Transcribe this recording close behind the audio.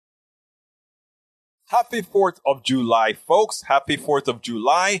Happy 4th of July, folks. Happy 4th of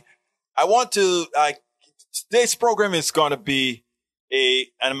July. I want to, today's program is going to be an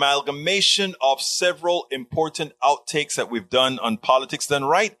amalgamation of several important outtakes that we've done on Politics Done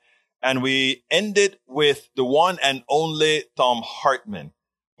Right. And we ended with the one and only Thom Hartmann.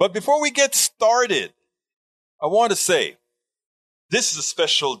 But before we get started, I want to say this is a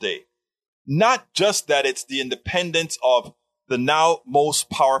special day. Not just that it's the independence of the now most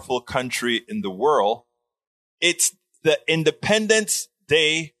powerful country in the world. It's the Independence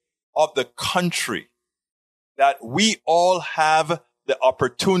Day of the country, that we all have the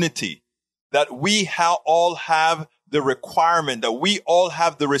opportunity, that we all have the requirement, that we all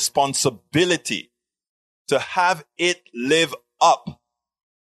have the responsibility to have it live up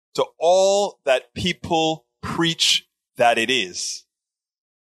to all that people preach that it is.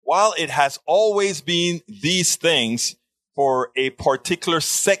 While it has always been these things for a particular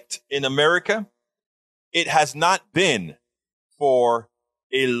sect in America, it has not been for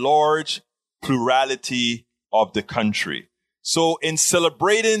a large plurality of the country. So in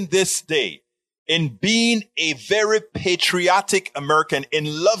celebrating this day, in being a very patriotic American,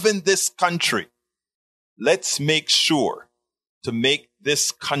 in loving this country, let's make sure to make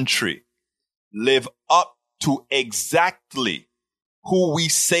this country live up to exactly who we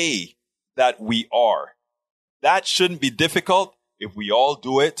say that we are. That shouldn't be difficult if we all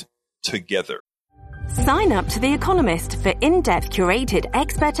do it together. Sign up to The Economist for in-depth curated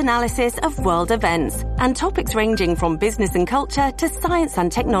expert analysis of world events and topics ranging from business and culture to science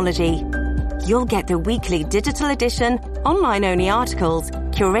and technology. You'll get the weekly digital edition, online-only articles,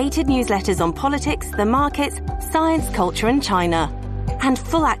 curated newsletters on politics, the markets, science, culture and China, and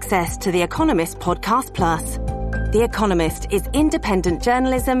full access to The Economist Podcast Plus. The Economist is independent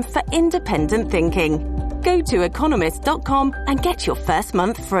journalism for independent thinking. Go to economist.com and get your first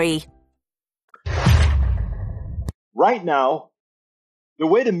month free. Right now, the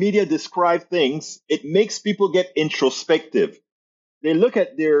way the media describe things, it makes people get introspective. They look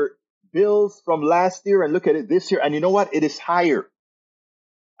at their bills from last year and look at it this year, and you know what? It is higher.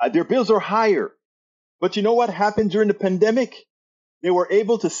 Their bills are higher. But you know what happened during the pandemic? They were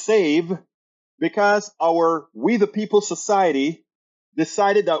able to save because We the People Society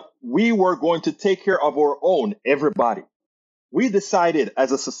decided that we were going to take care of our own, everybody. We decided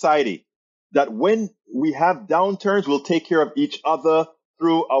as a society that when we have downturns, we'll take care of each other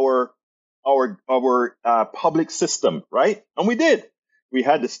through our public system, right? And we did. We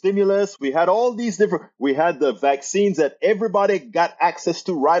had the stimulus. We had all these we had the vaccines that everybody got access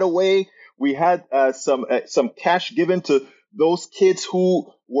to right away. We had some cash given to those kids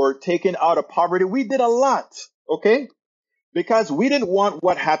who were taken out of poverty. We did a lot, okay? Because we didn't want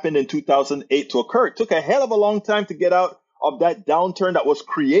what happened in 2008 to occur. It took a hell of a long time to get out of that downturn that was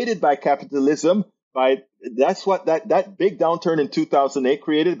created by capitalism. That's what that big downturn in 2008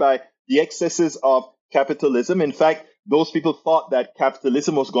 created by the excesses of capitalism. In fact, those people thought that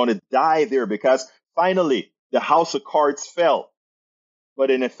capitalism was going to die there because finally the house of cards fell.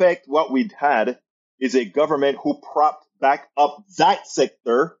 But in effect, what we had is a government who propped back up that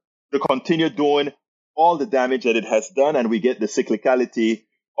sector to continue doing all the damage that it has done, and we get the cyclicality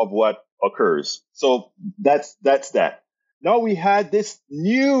of what occurs. So that's that. Now we had this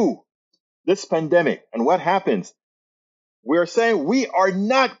pandemic, and what happens? We're saying we are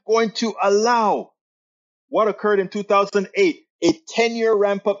not going to allow what occurred in 2008, a 10-year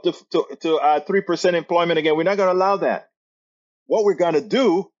ramp up to 3% employment again. We're not going to allow that. What we're going to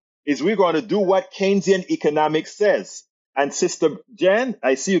do is we're going to do what Keynesian economics says. And Sister Jen,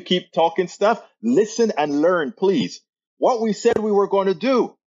 I see you keep talking stuff. Listen and learn, please. What we said we were going to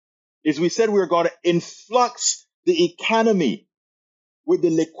do is we said we were going to influx the economy with the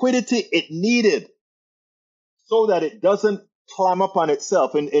liquidity it needed so that it doesn't climb up on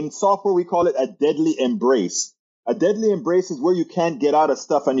itself. In software, we call it a deadly embrace. A deadly embrace is where you can't get out of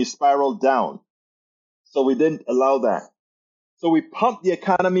stuff and you spiral down. So we didn't allow that. So we pumped the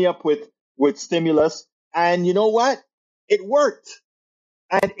economy up with stimulus. And you know what? It worked.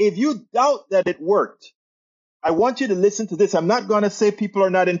 And if you doubt that it worked, I want you to listen to this. I'm not going to say people are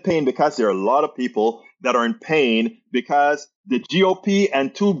not in pain, because there are a lot of people that are in pain because the GOP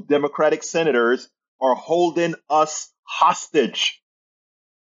and 2 Democratic senators are holding us hostage.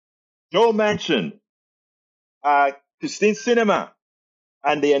 Joe Manchin, Christine Sinema,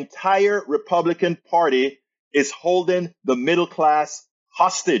 and the entire Republican Party is holding the middle class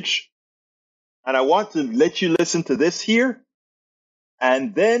hostage. And I want to let you listen to this here,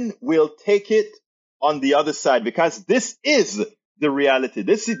 and then we'll take it on the other side, because this is the reality.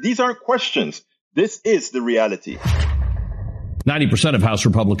 These aren't questions. This is the reality. 90% of House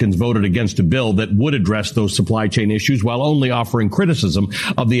Republicans voted against a bill that would address those supply chain issues while only offering criticism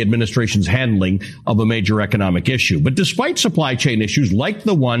of the administration's handling of a major economic issue. But despite supply chain issues like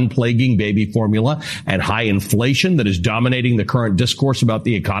the one plaguing baby formula and high inflation that is dominating the current discourse about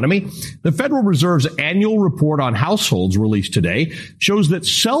the economy, the Federal Reserve's annual report on households released today shows that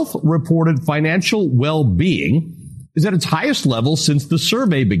self-reported financial well-being is at its highest level since the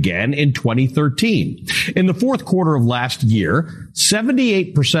survey began in 2013. In the fourth quarter of last year,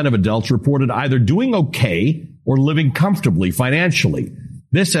 78% of adults reported either doing okay or living comfortably financially.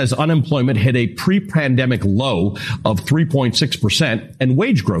 This as unemployment hit a pre-pandemic low of 3.6% and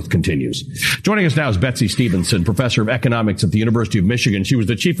wage growth continues. Joining us now is Betsy Stevenson, professor of economics at the University of Michigan. She was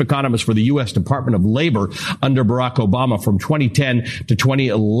the chief economist for the U.S. Department of Labor under Barack Obama from 2010 to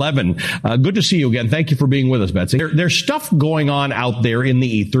 2011. Good to see you again. Thank you for being with us, Betsy. There's stuff going on out there in the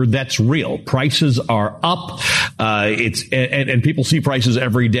ether that's real. Prices are up. And people see prices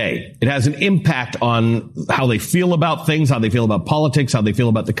every day. It has an impact on how they feel about things, how they feel about politics, how they feel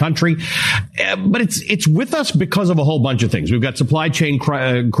about the country. But it's with us because of a whole bunch of things. We've got supply chain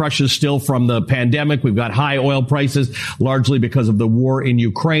crushes still from the pandemic. We've got high oil prices, largely because of the war in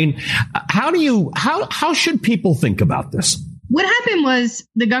Ukraine. How should people think about this? What happened was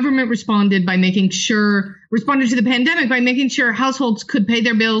the government responded to the pandemic by making sure households could pay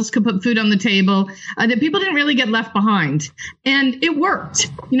their bills, could put food on the table, that people didn't really get left behind. And it worked.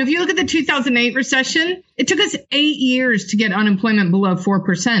 If you look at the 2008 recession, it took us 8 years to get unemployment below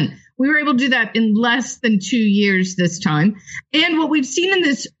 4%. We were able to do that in less than 2 years this time. And what we've seen in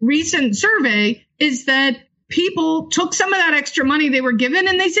this recent survey is that people took some of that extra money they were given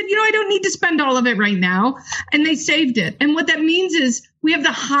and they said, I don't need to spend all of it right now. And they saved it. And what that means is we have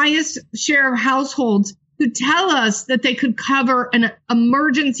the highest share of households who tell us that they could cover an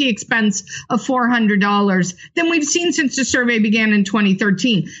emergency expense of $400 than we've seen since the survey began in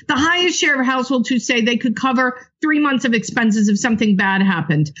 2013. The highest share of households who say they could cover 3 months of expenses if something bad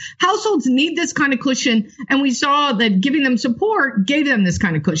happened. Households need this kind of cushion, and we saw that giving them support gave them this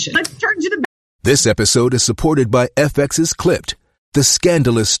kind of cushion. Let's turn to the This episode is supported by FX's Clipped, the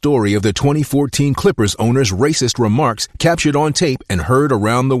scandalous story of the 2014 Clippers owner's racist remarks captured on tape and heard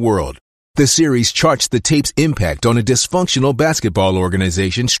around the world. The series charts the tape's impact on a dysfunctional basketball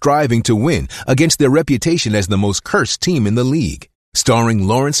organization striving to win against their reputation as the most cursed team in the league. Starring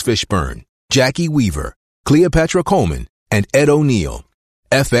Lawrence Fishburne, Jackie Weaver, Cleopatra Coleman, and Ed O'Neill.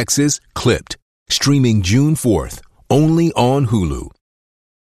 FX's Clipped, streaming June 4th, only on Hulu.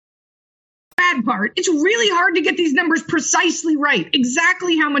 Part. It's really hard to get these numbers precisely right.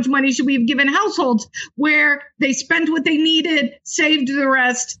 Exactly how much money should we have given households where they spent what they needed, saved the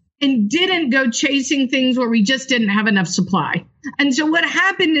rest, and didn't go chasing things where we just didn't have enough supply. And so what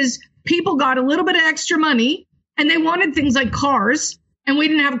happened is people got a little bit of extra money and they wanted things like cars, and we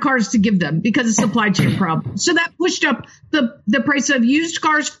didn't have cars to give them because of supply chain problems. So that pushed up the price of used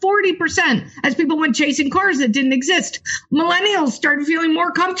cars 40% as people went chasing cars that didn't exist. Millennials started feeling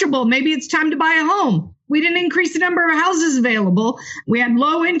more comfortable. Maybe it's time to buy a home. We didn't increase the number of houses available. We had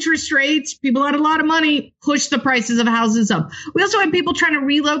low interest rates. People had a lot of money, pushed the prices of houses up. We also had people trying to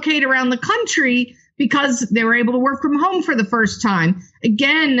relocate around the country because they were able to work from home for the first time.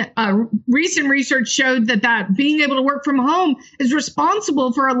 Again, recent research showed that being able to work from home is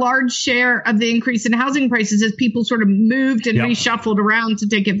responsible for a large share of the increase in housing prices as people sort of moved and reshuffled around to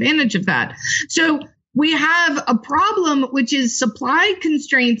take advantage of that. So we have a problem, which is supply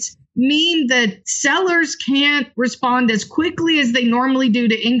constraints mean that sellers can't respond as quickly as they normally do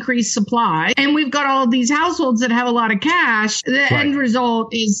to increase supply. And we've got all of these households that have a lot of cash. The end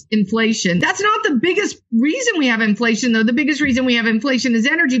result is inflation. That's not the biggest reason we have inflation, though. The biggest reason we have inflation is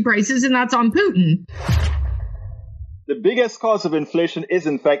energy prices, and that's on Putin. The biggest cause of inflation is,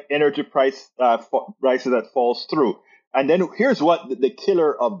 in fact, energy prices that falls through. And then here's what the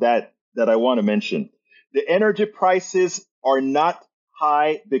killer of that I want to mention. The energy prices are not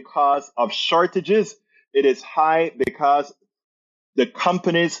high because of shortages. It is high because the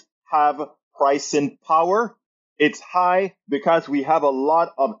companies have pricing power. It's high because we have a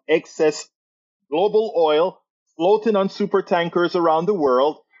lot of excess global oil floating on super tankers around the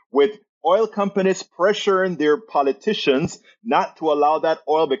world, with oil companies pressuring their politicians not to allow that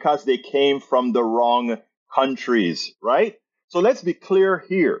oil because they came from the wrong countries, right? So let's be clear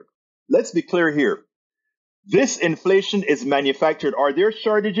here. This inflation is manufactured. Are there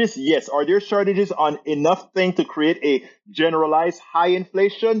shortages? Yes. Are there shortages on enough things to create a generalized high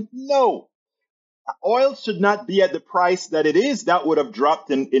inflation? No. Oil should not be at the price that it is. That would have dropped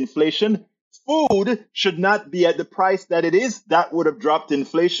in inflation. Food should not be at the price that it is. That would have dropped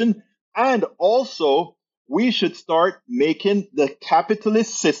inflation. And also, we should start making the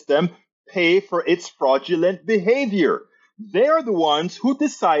capitalist system pay for its fraudulent behavior. They're the ones who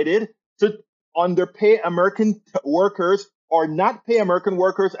decided to underpay American workers or not pay American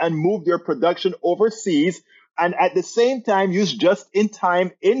workers and move their production overseas, and at the same time use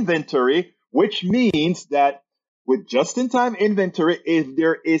just-in-time inventory, which means that with just-in-time inventory, if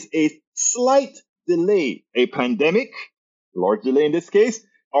there is a slight delay, a pandemic, large delay in this case,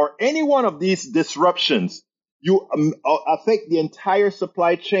 or any one of these disruptions, you affect the entire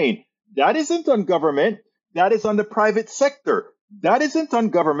supply chain. That isn't on government. That is on the private sector. That isn't on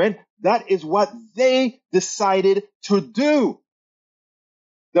government. That is what they decided to do.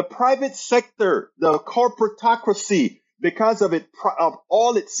 The private sector, the corporatocracy, because of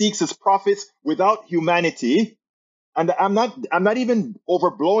all it seeks is profits without humanity. And I'm not even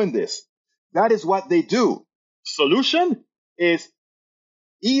overblowing this. That is what they do. Solution is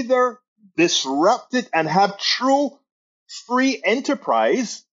either disrupt it and have true free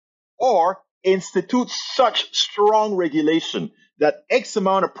enterprise, or institute such strong regulation that X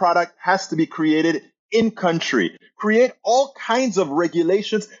amount of product has to be created in country. Create all kinds of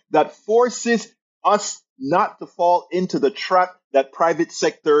regulations that forces us not to fall into the trap that private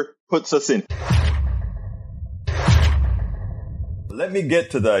sector puts us in. Let me get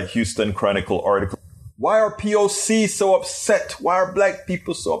to the Houston Chronicle article. Why are POC so upset? Why are black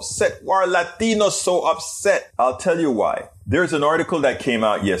people so upset? Why are Latinos so upset? I'll tell you why. There's an article that came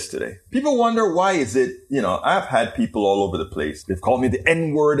out yesterday. People wonder, why is it, I've had people all over the place. They've called me the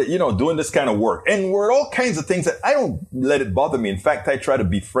N-word, doing this kind of work. N-word, all kinds of things that I don't let it bother me. In fact, I try to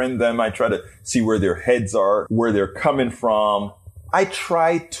befriend them. I try to see where their heads are, where they're coming from. I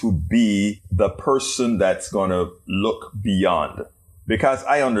try to be the person that's going to look beyond, because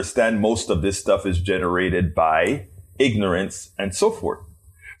I understand most of this stuff is generated by ignorance and so forth.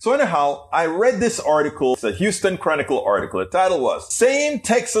 So anyhow, I read this article. It's a Houston Chronicle article. The title was, Some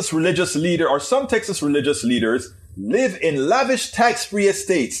Texas religious leaders live in lavish tax-free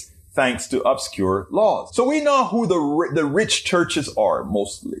estates thanks to obscure laws. So we know who the rich churches are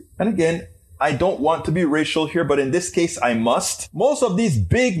mostly. And again, I don't want to be racial here, but in this case, I must. Most of these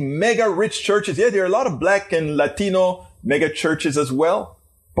big, mega rich churches, there are a lot of black and Latino mega churches as well.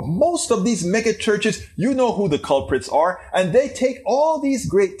 But most of these mega churches, you know who the culprits are, and they take all these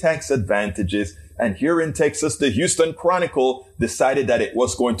great tax advantages. And here in Texas, the Houston Chronicle decided that it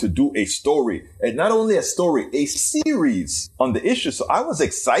was going to do a story, and not only a story, a series on the issue. So I was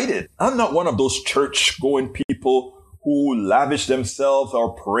excited. I'm not one of those church-going people who lavish themselves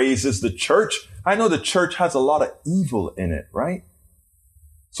or praises the church. I know the church has a lot of evil in it, right?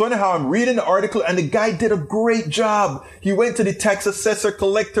 So anyhow, I'm reading the article, and the guy did a great job. He went to the tax assessor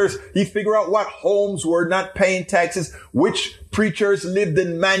collectors. He figured out what homes were not paying taxes, which preachers lived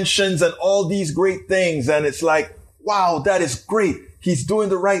in mansions, and all these great things. And it's like, wow, that is great. He's doing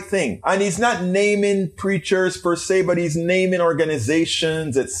the right thing. And he's not naming preachers per se, but he's naming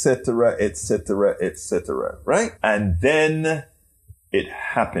organizations, etc., etc., etc., right? And then it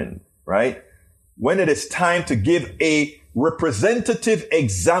happened, right? When it is time to give a representative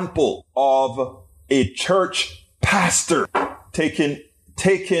example of a church pastor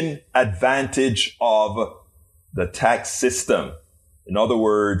taking advantage of the tax system. In other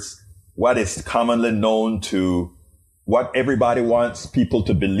words, what is commonly known to what everybody wants people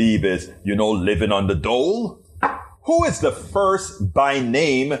to believe is, living on the dole. Who is the first by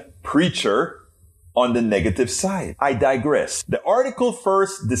name preacher on the negative side? I digress. The article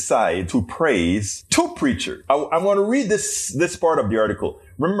first decides to praise two preachers. I want to read this part of the article.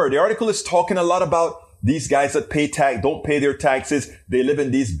 Remember, the article is talking a lot about these guys that don't pay their taxes. They live in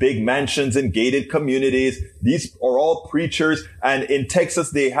these big mansions in gated communities. These are all preachers. And in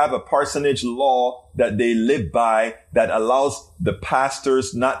Texas, they have a parsonage law that they live by that allows the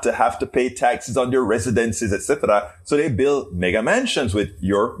pastors not to have to pay taxes on their residences, etc. So they build mega mansions with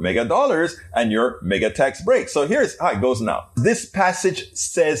your mega dollars and your mega tax break. So here's how it goes now. This passage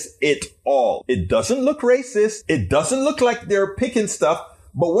says it all. It doesn't look racist. It doesn't look like they're picking stuff.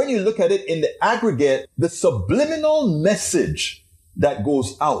 But when you look at it in the aggregate, the subliminal message that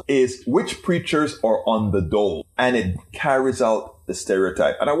goes out is which preachers are on the dole. And it carries out the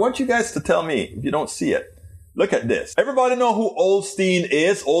stereotype. And I want you guys to tell me if you don't see it. Look at this. Everybody know who Osteen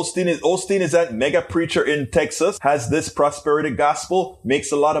is. Osteen is that mega preacher in Texas, has this prosperity gospel,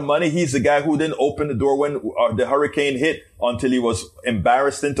 makes a lot of money. He's the guy who didn't open the door when the hurricane hit until he was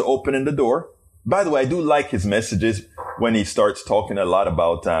embarrassed into opening the door. By the way, I do like his messages when he starts talking a lot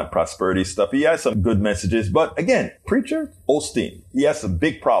about prosperity stuff. He has some good messages. But again, preacher, Osteen, he has a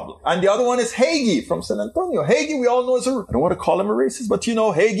big problem. And the other one is Hagee from San Antonio. Hagee, we all know, I don't want to call him a racist, but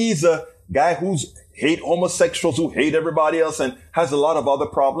Hagee's a guy who's hate homosexuals, who hate everybody else, and has a lot of other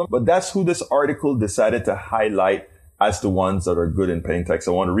problems. But that's who this article decided to highlight as the ones that are good in paying tax.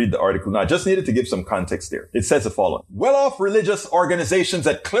 I want to read the article now. I just needed to give some context there. It says the following. Well-off religious organizations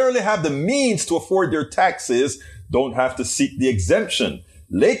that clearly have the means to afford their taxes don't have to seek the exemption.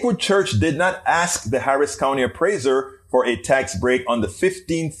 Lakewood Church did not ask the Harris County appraiser for a tax break on the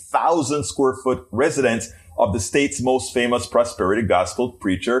 15,000 square foot residence of the state's most famous prosperity gospel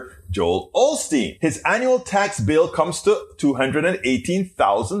preacher, Joel Osteen. His annual tax bill comes to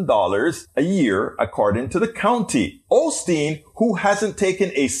 $218,000 a year, according to the county. Osteen, who hasn't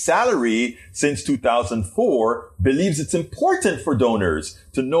taken a salary since 2004, believes it's important for donors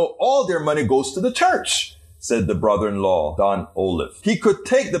to know all their money goes to the church, said the brother-in-law, Don Olive. He could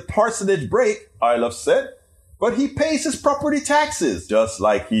take the parsonage break, Olive said, but he pays his property taxes, just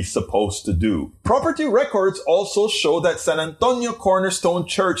like he's supposed to do. Property records also show that San Antonio Cornerstone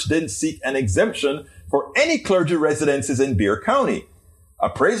Church didn't seek an exemption for any clergy residences in Bexar County.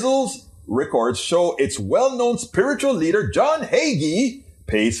 Appraisals records show its well-known spiritual leader, John Hagee,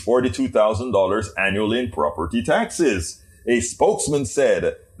 pays $42,000 annually in property taxes. A spokesman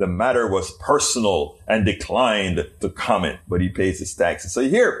said the matter was personal and declined to comment, but he pays his taxes. So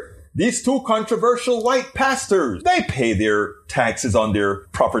here, these two controversial white pastors, they pay their taxes on their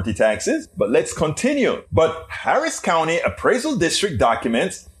property taxes. But let's continue. But Harris County Appraisal District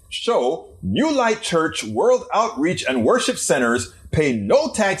documents show New Light Church World Outreach and Worship Centers pay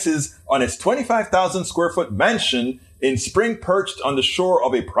no taxes on its 25,000 square foot mansion in Spring, perched on the shore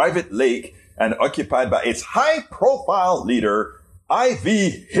of a private lake and occupied by its high profile leader,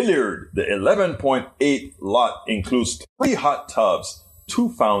 I.V. Hilliard. The 11.8 lot includes 3 hot tubs, 2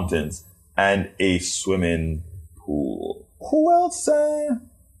 fountains, and a swimming pool. Who else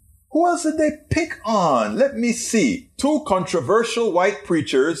did they pick on? Let me see. 2 controversial white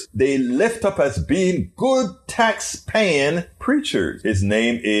preachers they lift up as being good tax-paying preachers. His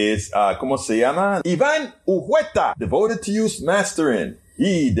name is, ¿cómo se llama? Ivan Uhueta, devoted to youth mastering.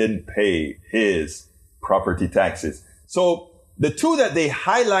 He didn't pay his property taxes. So the 2 that they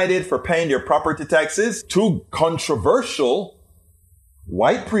highlighted for paying their property taxes, 2 controversial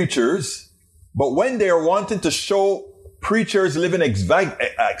white preachers, but when they are wanting to show preachers living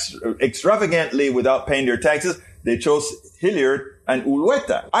extravagantly without paying their taxes, they chose Hilliard and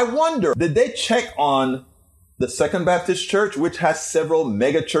Uhueta. I wonder, did they check on the Second Baptist Church, which has several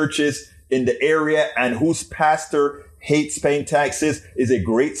mega churches in the area and whose pastor hates paying taxes, is a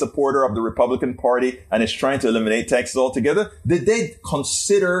great supporter of the Republican Party, and is trying to eliminate taxes altogether? Did they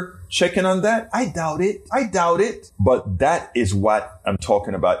consider checking on that? I doubt it. But that is what I'm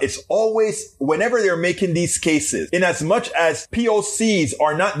talking about. It's always, whenever they're making these cases, in as much as POCs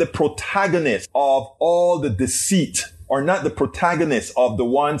are not the protagonists of all the deceit, are not the protagonists of the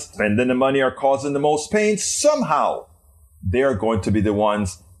ones spending the money or causing the most pain, somehow they're going to be the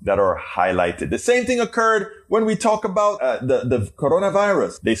ones that are highlighted. The same thing occurred when we talk about the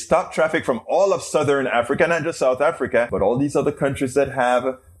coronavirus. They stopped traffic from all of Southern Africa, not just South Africa, but all these other countries that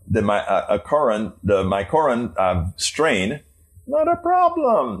have the Mycoran strain. Not a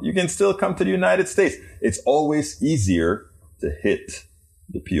problem. You can still come to the United States. It's always easier to hit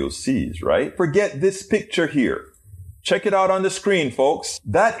the POCs, right? Forget this picture here. Check it out on the screen, folks.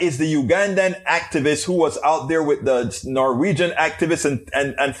 That is the Ugandan activist who was out there with the Norwegian activists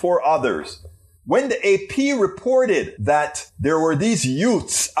and 4 others. When the AP reported that there were these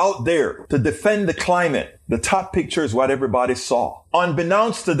youths out there to defend the climate, the top picture is what everybody saw.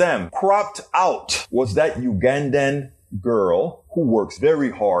 Unbeknownst to them, cropped out was that Ugandan girl who works very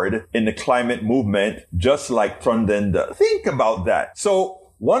hard in the climate movement, just like Trunden does. Think about that. So,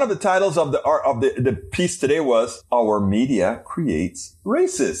 one of the titles of the piece today was, Our Media Creates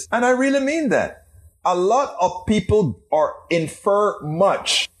Racists. And I really mean that. A lot of people infer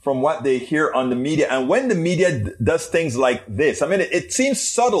much from what they hear on the media. And when the media does things like this, I mean, it seems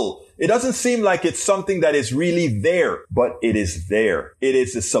subtle. It doesn't seem like it's something that is really there, but it is there. It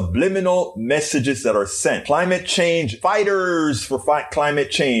is the subliminal messages that are sent. Climate change, fighters for climate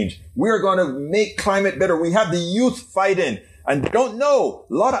change. We're going to make climate better. We have the youth fighting. And they don't know.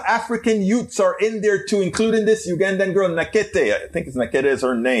 A lot of African youths are in there too, including this Ugandan girl, Nakete. I think it's Nakete is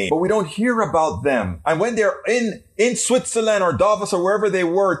her name. But we don't hear about them. And when they're in Switzerland or Davos or wherever they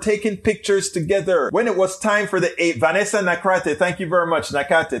were, taking pictures together, when it was time for the Vanessa Nakate, thank you very much,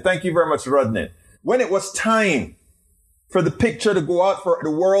 Nakate. Thank you very much, Rodney. When it was time for the picture to go out for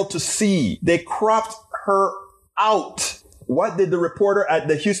the world to see, they cropped her out. What did the reporter at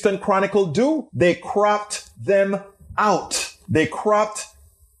the Houston Chronicle do? They cropped them out. They cropped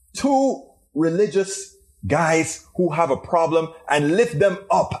 2 religious guys who have a problem and lift them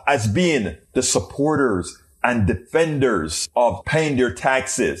up as being the supporters and defenders of paying their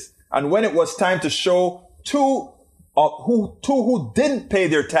taxes. And when it was time to show two who didn't pay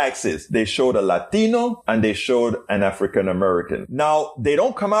their taxes, they showed a Latino and they showed an African American. Now, they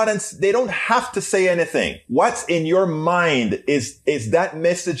don't come out and they don't have to say anything. What's in your mind is that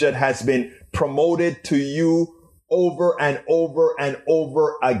message that has been promoted to you over and over and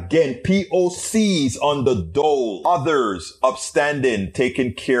over again. POCs on the dole, others upstanding,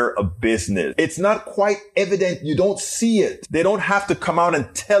 taking care of business. It's not quite evident. You don't see it. They don't have to come out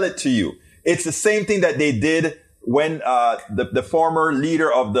and tell it to you. It's the same thing that they did when the former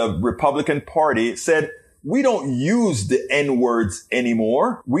leader of the Republican Party said, we don't use the N-words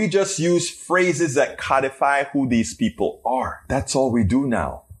anymore. We just use phrases that codify who these people are. That's all we do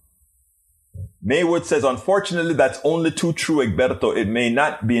now. Maywood says, unfortunately, that's only too true, Egberto. It may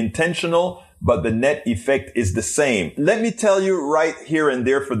not be intentional, but the net effect is the same. Let me tell you right here and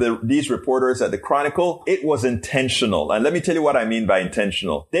there for these reporters at the Chronicle, it was intentional. And let me tell you what I mean by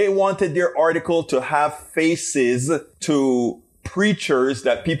intentional. They wanted their article to have faces to preachers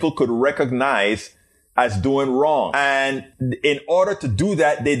that people could recognize as doing wrong. And in order to do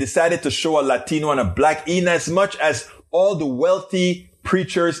that, they decided to show a Latino and a Black, in as much as all the wealthy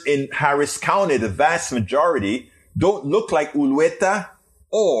preachers in Harris County, the vast majority, don't look like Ulueta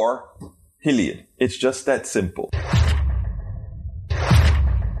or Hilliard. It's just that simple.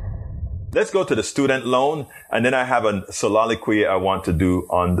 Let's go to the student loan, and then I have a soliloquy I want to do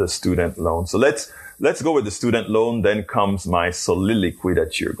on the student loan. So let's go with the student loan, then comes my soliloquy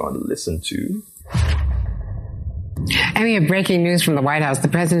that you're going to listen to. And we have breaking news from the White House. The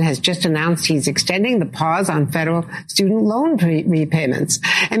president has just announced he's extending the pause on federal student loan repayments.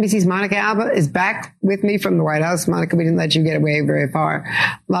 NBC's Monica Alba is back with me from the White House. Monica, we didn't let you get away very far.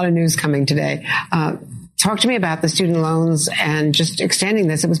 A lot of news coming today. Talk to me about the student loans and just extending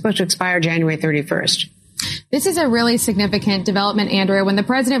this. It was supposed to expire January 31st. This is a really significant development, Andrea. When the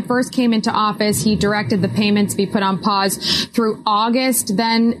president first came into office, he directed the payments be put on pause through August.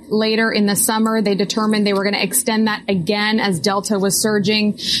 Then later in the summer, they determined they were going to extend that again as Delta was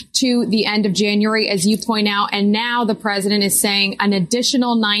surging to the end of January, as you point out. And now the president is saying an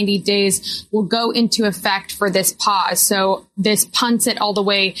additional 90 days will go into effect for this pause. So this punts it all the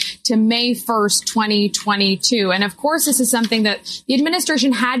way to May 1st, 2022. And of course, this is something that the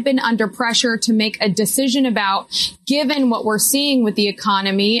administration had been under pressure to make a decision about, given what we're seeing with the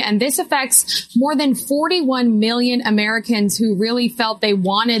economy. And this affects more than 41 million Americans who really felt they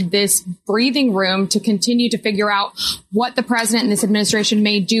wanted this breathing room to continue to figure out what the president and this administration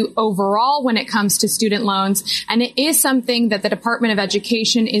may do overall when it comes to student loans. And it is something that the Department of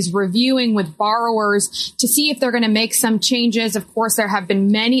Education is reviewing with borrowers to see if they're going to make some changes. Of course, there have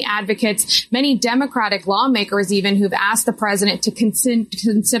been many advocates, many Democratic lawmakers even, who've asked the president to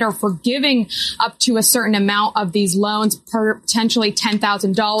consider forgiving up to a certain amount of these loans, potentially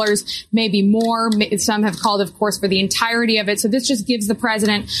 $10,000, maybe more. Some have called, of course, for the entirety of it. So this just gives the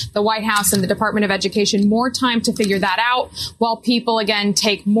president, the White House, and the Department of Education more time to figure that out, while people, again,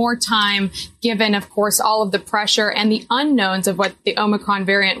 take more time, given, of course, all of the pressure and the unknowns of what the Omicron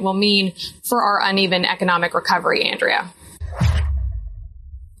variant will mean for our uneven economic recovery, Andrea.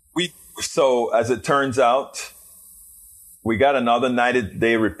 So as it turns out, we got another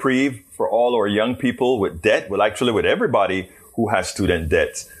 90-day reprieve for all our young people with debt. Well, actually, with everybody who has student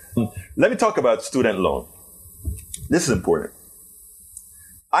debt. Let me talk about student loan. This is important.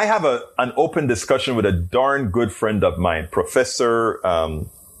 I have an open discussion with a darn good friend of mine, a professor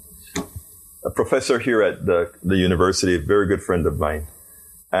here at the university, a very good friend of mine.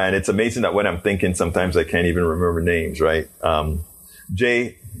 And it's amazing that when I'm thinking, sometimes I can't even remember names, right?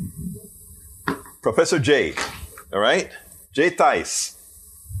 Professor Jay, all right? Jay Theis.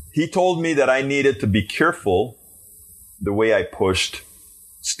 He told me that I needed to be careful the way I pushed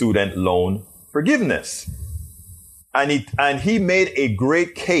student loan forgiveness. And he made a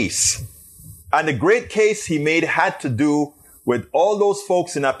great case. And the great case he made had to do with all those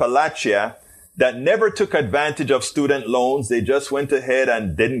folks in Appalachia that never took advantage of student loans. They just went ahead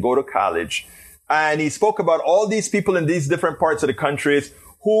and didn't go to college. And he spoke about all these people in these different parts of the country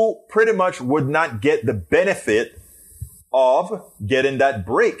who pretty much would not get the benefit of getting that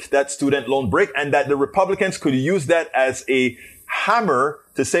break, that student loan break, and that the Republicans could use that as a hammer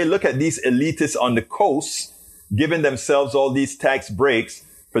to say, look at these elitists on the coast giving themselves all these tax breaks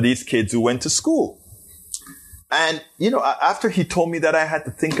for these kids who went to school. And, after he told me that, I had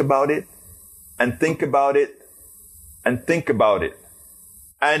to think about it and think about it and think about it.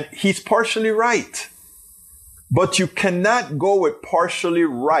 And he's partially right. But you cannot go with partially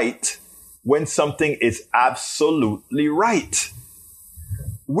right when something is absolutely right.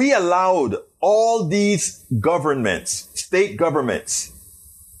 We allowed all these governments, state governments,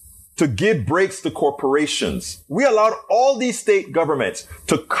 to give breaks to corporations. We allowed all these state governments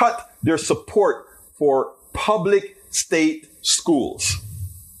to cut their support for public state schools.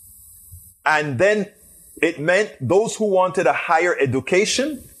 And then it meant those who wanted a higher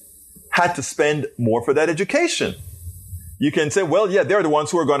education had to spend more for that education. You can say, well, yeah, they're the ones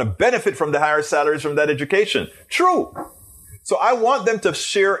who are going to benefit from the higher salaries from that education. True. So I want them to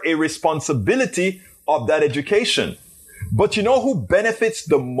share a responsibility of that education. But you know who benefits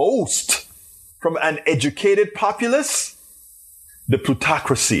the most from an educated populace? The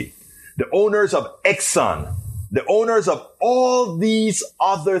plutocracy, the owners of Exxon, the owners of all these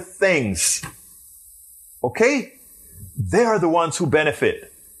other things. Okay? They are the ones who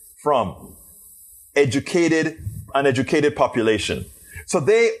benefit from an educated population. So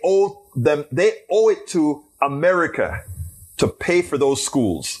they owe it to America to pay for those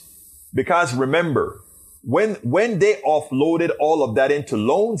schools. Because remember, when they offloaded all of that into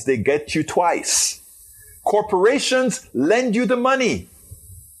loans, they get you twice. Corporations lend you the money.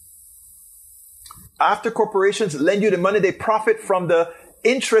 After corporations lend you the money, they profit from the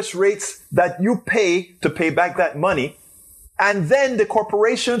interest rates that you pay to pay back that money. And then the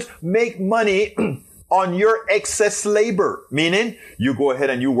corporations make money on your excess labor, meaning you go ahead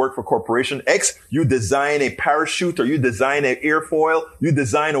and you work for corporation X, you design a parachute or you design an airfoil, you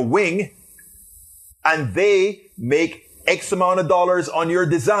design a wing, and they make X amount of dollars on your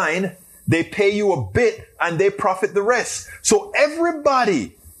design. They pay you a bit and they profit the rest. So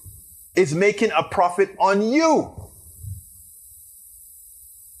everybody is making a profit on you.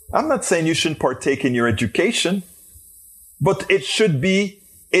 I'm not saying you shouldn't partake in your education, but it should be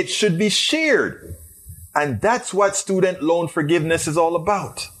shared. And that's what student loan forgiveness is all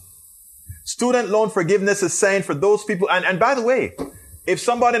about. Student loan forgiveness is saying for those people, and by the way, if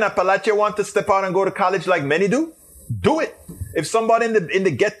somebody in Appalachia wants to step out and go to college like many do it. If somebody in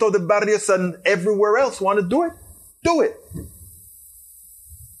the ghetto, the barrios, and everywhere else want to do it.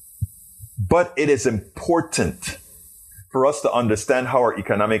 But it is important for us to understand how our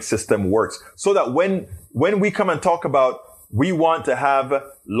economic system works, so that when we come and talk about we want to have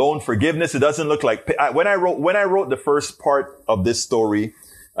loan forgiveness, it doesn't look like when I wrote the first part of this story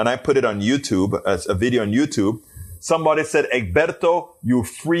and I put it on YouTube as a video on YouTube. Somebody said, Egberto, you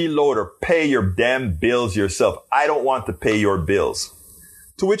freeloader, pay your damn bills yourself. I don't want to pay your bills.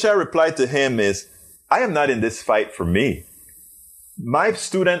 To which I replied to him is, I am not in this fight for me. My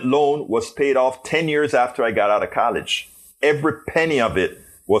student loan was paid off 10 years after I got out of college. Every penny of it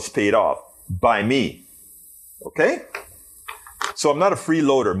was paid off by me. Okay? So I'm not a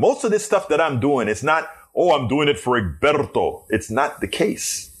freeloader. Most of this stuff that I'm doing is not, I'm doing it for Egberto. It's not the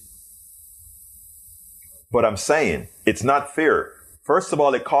case. But I'm saying it's not fair. First of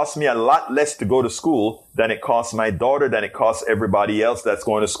all, it costs me a lot less to go to school than it costs my daughter, than it costs everybody else that's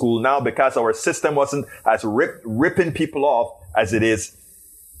going to school now, because our system wasn't as ripping people off as it is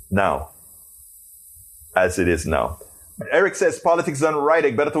now. Eric says, politics done right.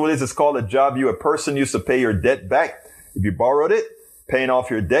 Egberto Willies is called a job a person used to pay your debt back. If you borrowed it, paying off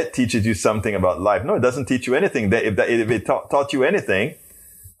your debt teaches you something about life. No, it doesn't teach you anything. If it taught you anything,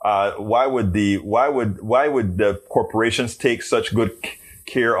 why would the corporations take such good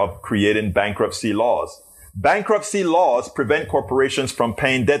care of creating bankruptcy laws? Bankruptcy laws prevent corporations from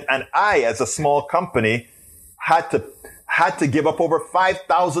paying debt. And I, as a small company, had to give up over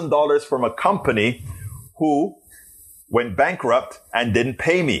 $5,000 from a company who went bankrupt and didn't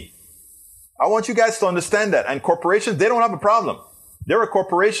pay me. I want you guys to understand that. And corporations, they don't have a problem. There are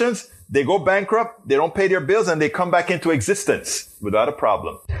corporations, they go bankrupt, they don't pay their bills, and they come back into existence without a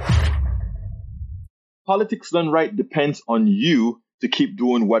problem. Politics done right depends on you to keep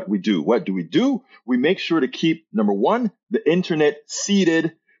doing what we do. What do? We make sure to keep, number one, the internet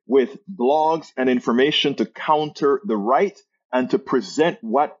seeded with blogs and information to counter the right and to present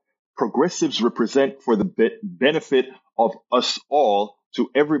what progressives represent for the benefit of us all to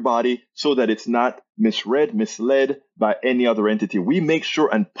everybody, so that it's not misled by any other entity. We make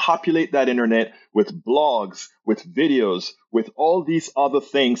sure and populate that internet with blogs, with videos, with all these other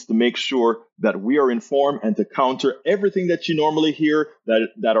things to make sure that we are informed and to counter everything that you normally hear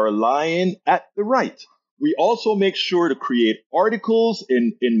that are lying at the right. We also make sure to create articles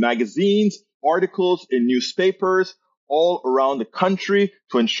in magazines, articles in newspapers all around the country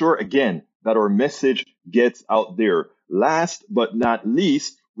to ensure, again, that our message gets out there. Last but not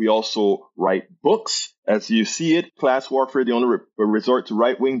least, we also write books. As you see it, Class Warfare, the only resort to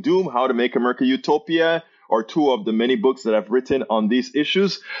right-wing doom, How to Make America Utopia, or two of the many books that I've written on these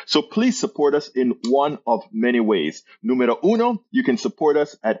issues. So please support us in one of many ways. Numero uno, you can support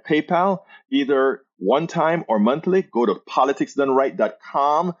us at PayPal, either one time or monthly. Go to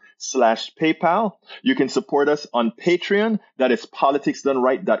politicsdoneright.com/PayPal. You can support us on Patreon. That is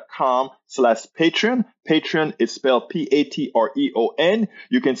politicsdoneright.com/Patreon. Patreon is spelled Patreon.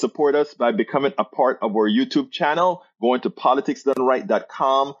 You can support us by becoming a part of our YouTube channel, going to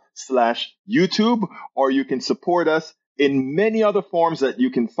politicsdoneright.com/YouTube, or you can support us in many other forms that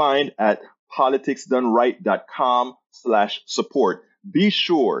you can find at politicsdoneright.com/support. Be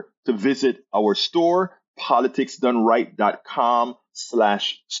sure to visit our store,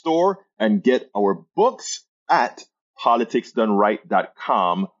 politicsdoneright.com/store, and get our books at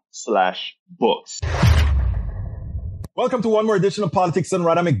politicsdoneright.com/books. Welcome to one more edition of Politics Done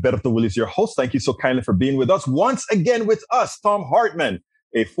Right. I'm Egberto Willies, your host. Thank you so kindly for being with us. Once again with us, Thom Hartmann,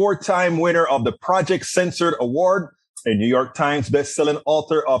 a 4-time winner of the Project Censored Award, a New York Times bestselling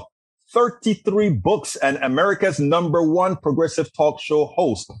author of 33 books, and America's #1 progressive talk show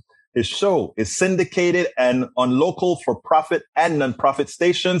host. His show is syndicated and on local for-profit and non-profit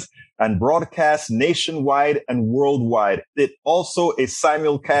stations and broadcast nationwide and worldwide. It also is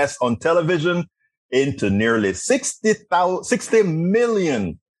simulcast on television into nearly 60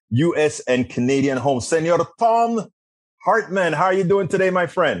 million U.S. and Canadian homes. Senor Thom Hartmann, how are you doing today, my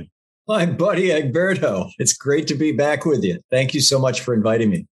friend? My buddy Egberto, it's great to be back with you. Thank you so much for inviting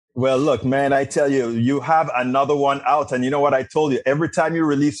me. Well, look, man, I tell you, you have another one out. And you know what I told you? Every time you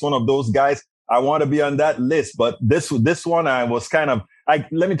release one of those guys, I want to be on that list. But this one, I was let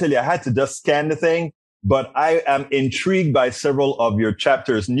me tell you, I had to just scan the thing. But I am intrigued by several of your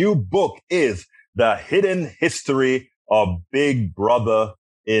chapters. New book is The Hidden History of Big Brother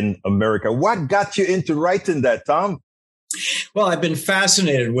in America. What got you into writing that, Thom? Well, I've been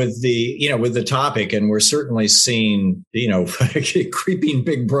fascinated with the topic, and we're certainly seeing, creeping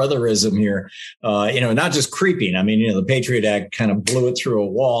Big Brotherism here. Not just creeping. I mean, the Patriot Act kind of blew it through a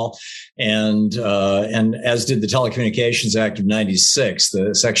wall, and as did the Telecommunications Act of '96,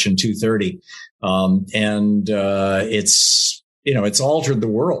 the Section 230, it's altered the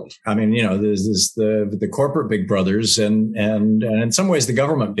world. I mean, there's the corporate big brothers and in some ways the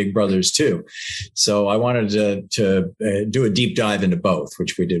government big brothers too. So I wanted to do a deep dive into both,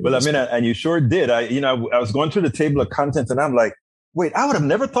 which we did. Well, and you sure did. I was going through the table of contents and I'm like, wait, I would have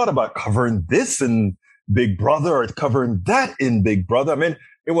never thought about covering this in Big Brother or covering that in Big Brother. I mean,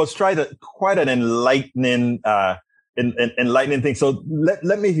 it was quite an enlightening thing. So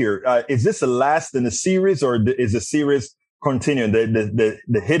let me hear, is this the last in the series, or is the series continuing,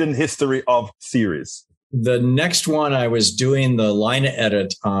 the Hidden History of series? The next one I was doing the line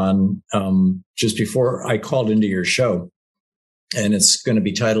edit on just before I called into your show. And it's going to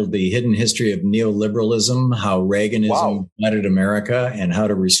be titled The Hidden History of Neoliberalism, How Reaganism United America and How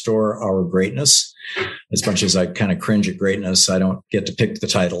to Restore Our Greatness. As much as I kind of cringe at greatness, I don't get to pick the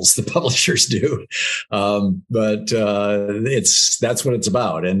titles. The publishers do. But that's what it's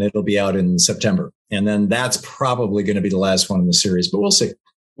about. And it'll be out in September. And then that's probably going to be the last one in the series, but we'll see.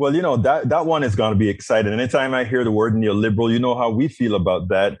 Well, that one is going to be exciting. Anytime I hear the word neoliberal, you know how we feel about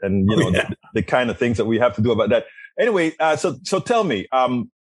that, and the kind of things that we have to do about that. Anyway, so tell me,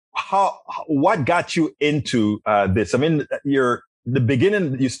 what got you into this? I mean, the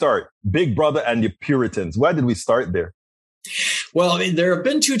beginning, you start Big Brother and the Puritans. Why did we start there? Well, there have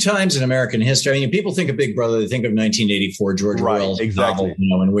been 2 times in American history. I mean, people think of Big Brother, they think of 1984 George Orwell's novel,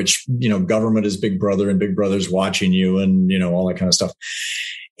 in which, government is Big Brother and Big Brother's watching you and, all that kind of stuff.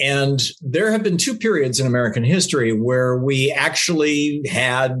 And there have been 2 periods in American history where we actually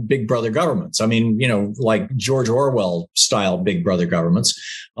had Big Brother governments. I mean, like George Orwell style Big Brother governments.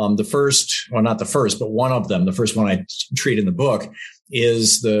 The first, well, not the first, but one of them, the first one I treat in the book,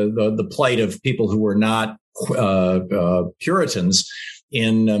 is the plight of people who were not Puritans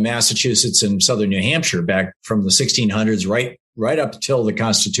in Massachusetts and southern New Hampshire back from the 1600s, right up till the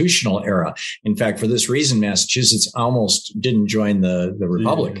constitutional era. In fact, for this reason, Massachusetts almost didn't join the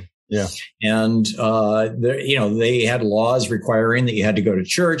Republic. Yeah. And, they had laws requiring that you had to go to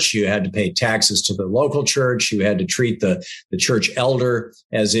church. You had to pay taxes to the local church. You had to treat the church elder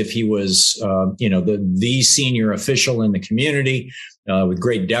as if he was, the senior official in the community, with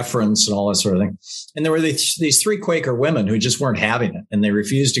great deference and all that sort of thing. And there were these 3 Quaker women who just weren't having it, and they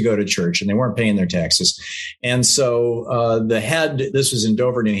refused to go to church and they weren't paying their taxes. And so, this was in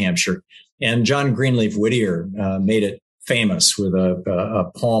Dover, New Hampshire, and John Greenleaf Whittier, made it famous with a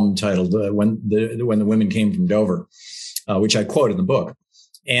poem titled "When the Women Came from Dover," which I quote in the book.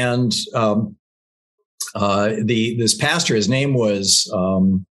 And this pastor, his name was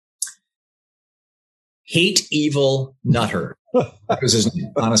Hate Evil Nutter. That was his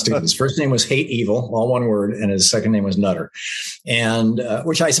name. Honestly, his first name was Hate Evil, all one word, and his second name was Nutter, and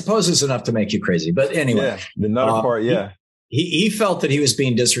which I suppose is enough to make you crazy. But anyway, the Nutter part, He felt that he was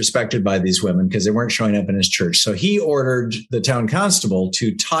being disrespected by these women because they weren't showing up in his church. So he ordered the town constable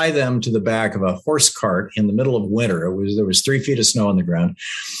to tie them to the back of a horse cart in the middle of winter. There was 3 feet of snow on the ground,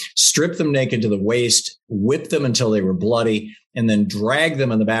 strip them naked to the waist, whip them until they were bloody, and then drag them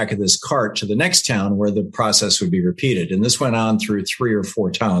in the back of this cart to the next town where the process would be repeated. And this went on through 3 or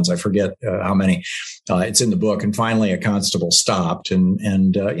 4 towns. I forget how many. It's in the book. And finally, a constable stopped. And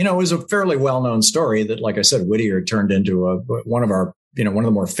it was a fairly well-known story that, like I said, Whittier turned into one of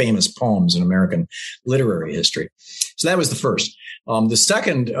the more famous poems in American literary history. So that was the first. The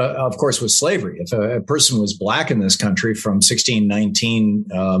second, of course, was slavery. If a person was black in this country from 1619,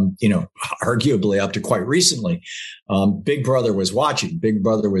 arguably up to quite recently, Big Brother was watching. Big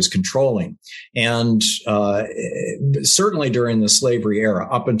Brother was controlling. And certainly during the slavery era,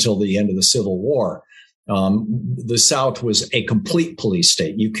 up until the end of the Civil War, the South was a complete police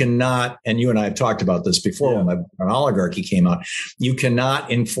state. You cannot, and you and I have talked about this before when oligarchy came out, you cannot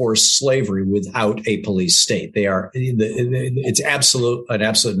enforce slavery without a police state. It's an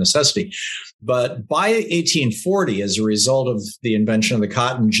absolute necessity. But by 1840, as a result of the invention of the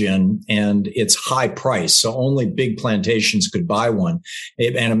cotton gin and its high price, so only big plantations could buy one,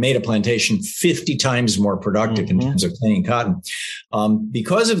 and it made a plantation 50 times more productive in terms of cleaning cotton.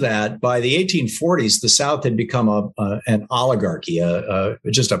 Because of that, by the 1840s, the South had become an oligarchy,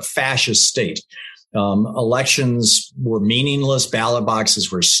 just a fascist state. Elections were meaningless. Ballot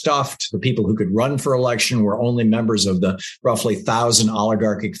boxes were stuffed. The people who could run for election were only members of the roughly 1,000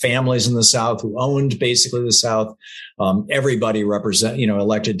 oligarchic families in the South who owned basically the South. Everybody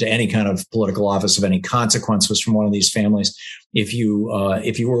elected to any kind of political office of any consequence was from one of these families. If you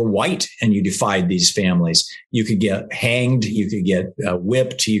were white and you defied these families, you could get hanged, you could get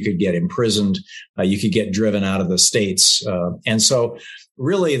whipped, you could get imprisoned, you could get driven out of the states. And so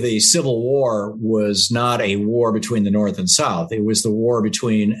really, the Civil War was not a war between the North and South. It was the war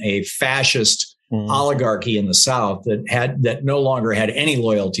between a fascist oligarchy in the South that no longer had any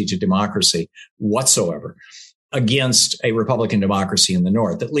loyalty to democracy whatsoever against a Republican democracy in the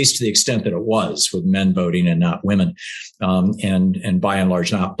North, at least to the extent that it was, with men voting and not women, and by and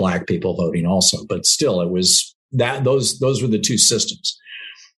large not black people voting also. But still, it was that those were the two systems.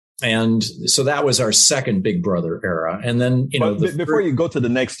 And so that was our second Big Brother era. And then, before you go to the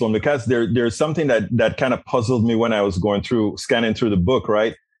next one, because there's something that kind of puzzled me when I was scanning through the book,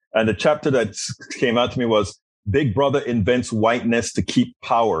 right? And the chapter that came out to me was Big Brother invents whiteness to keep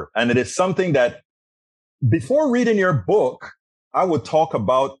power. And it is something that before reading your book, I would talk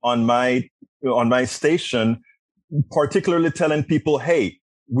about on my station, particularly telling people, hey,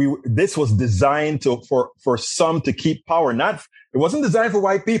 this was designed for some to keep power. It wasn't designed for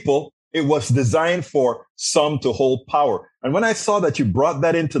white people. It was designed for some to hold power. And when I saw that you brought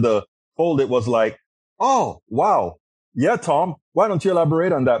that into the fold, it was like, oh, wow. Yeah, Tom, why don't you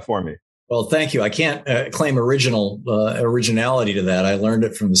elaborate on that for me? Well, thank you. I can't claim originality to that. I learned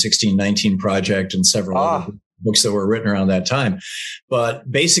it from the 1619 Project and several other books that were written around that time. But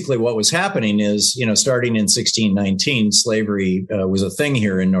basically what was happening is, starting in 1619, slavery was a thing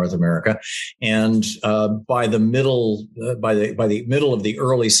here in North America. And by the middle of the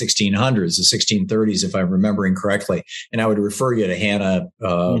early 1600s, the 1630s, if I'm remembering correctly, and I would refer you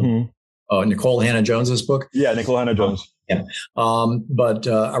to Nicole Hannah-Jones's book. Yeah, Nicole Hannah-Jones. Yeah. But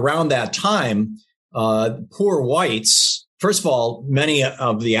around that time, poor whites, first of all, many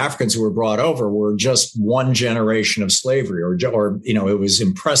of the Africans who were brought over were just one generation of slavery, or it was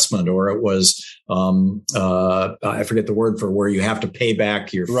impressment, or it was I forget the word for where you have to pay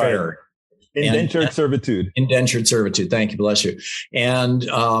back your fare. Indentured servitude. Indentured servitude. Thank you. Bless you. And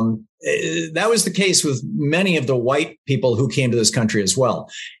that was the case with many of the white people who came to this country as well.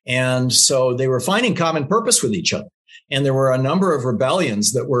 And so they were finding common purpose with each other. And there were a number of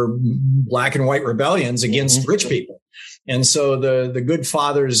rebellions that were black and white rebellions against rich people. And so the good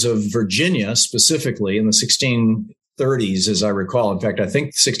fathers of Virginia, specifically in the 1630s, as I recall, in fact, I think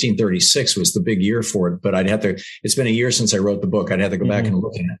 1636 was the big year for it, but it's been a year since I wrote the book. I'd have to go back and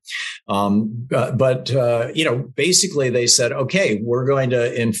look at it. Basically they said, okay, we're going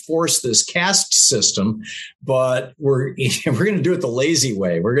to enforce this caste system, but we're going to do it the lazy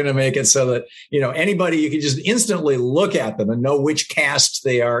way. We're going to make it so that, anybody, you can just instantly look at them and know which caste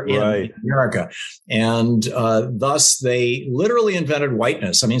they are in America. And thus they literally invented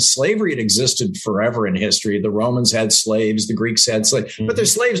whiteness. I mean, slavery had existed forever in history. The Romans had slaves, the Greeks had slaves, but their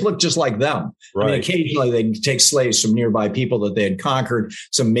slaves looked just like them. Right. I mean, occasionally they'd take slaves from nearby people that they had conquered.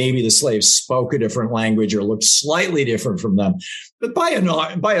 So maybe the slaves spoke a different language or looked slightly different from them. But by and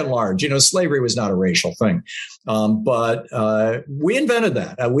large, slavery was not a racial thing. But we invented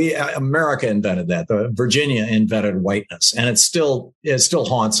that. America invented that. Virginia invented whiteness, and it still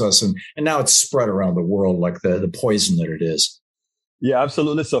haunts us. And now it's spread around the world like the poison that it is. Yeah,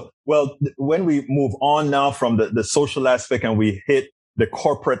 absolutely. So, well, when we move on now from the social aspect and we hit the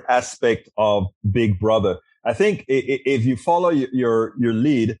corporate aspect of Big Brother, I think if you follow your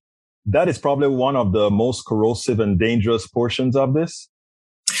lead, that is probably one of the most corrosive and dangerous portions of this.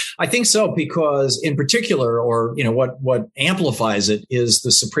 I think so, because in particular, or what amplifies it is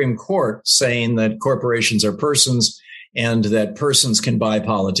the Supreme Court saying that corporations are persons and that persons can buy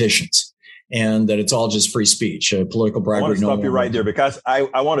politicians, and that it's all just free speech, political bribery. I want to stop you right there, because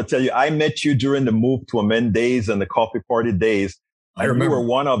I want to tell you, I met you during the Move to Amend days and the Coffee Party days. I remember. You were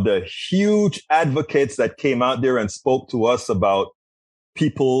one of the huge advocates that came out there and spoke to us about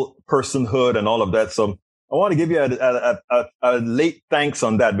people, personhood, and all of that. So I want to give you a late thanks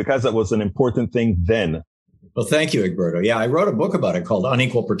on that, because that was an important thing then. Well, thank you, Egberto. Yeah, I wrote a book about it called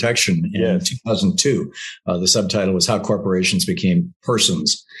Unequal Protection in 2002. The subtitle was How Corporations Became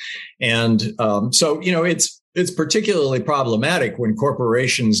Persons. And so, it's particularly problematic when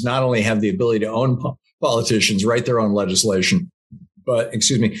corporations not only have the ability to own politicians, write their own legislation, but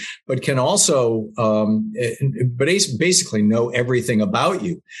can also, basically know everything about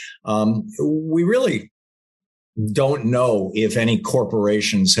you. We really don't know if any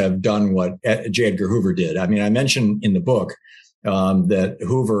corporations have done what J. Edgar Hoover did. I mean, I mentioned in the book that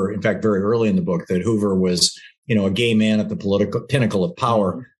Hoover, in fact, very early in the book, that Hoover was, a gay man at the political pinnacle of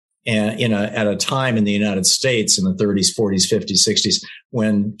power, and at a time in the United States in the 30s, 40s, 50s, 60s,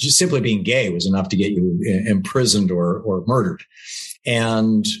 when just simply being gay was enough to get you imprisoned or murdered.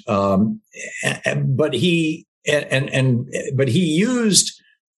 And but he used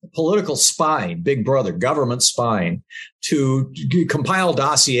political spying, Big Brother, government spying, to compile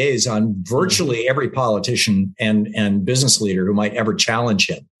dossiers on virtually every politician and business leader who might ever challenge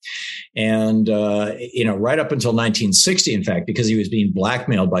him. And, right up until 1960, in fact, because he was being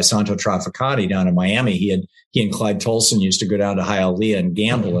blackmailed by Santo Trafficante down in Miami, he and Clyde Tolson used to go down to Hialeah and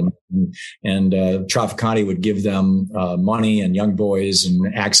gamble, and Trafficante would give them money and young boys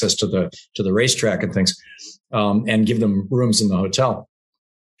and access to the racetrack and things, and give them rooms in the hotel.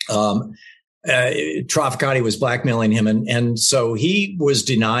 Trafficante was blackmailing him. And so he was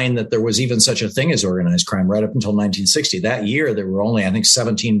denying that there was even such a thing as organized crime right up until 1960. That year, there were only, I think,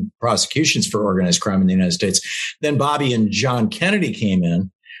 17 prosecutions for organized crime in the United States. Then Bobby and John Kennedy came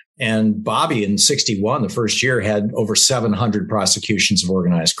in, and Bobby in 61, the first year, had over 700 prosecutions of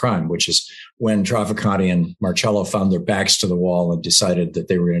organized crime, which is when Trafficante and Marcello found their backs to the wall and decided that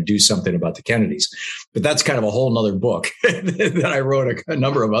they were going to do something about the Kennedys. But that's kind of a whole nother book that I wrote a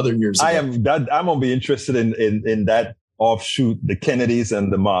number of other years ago. I'm going to be interested in that offshoot, the Kennedys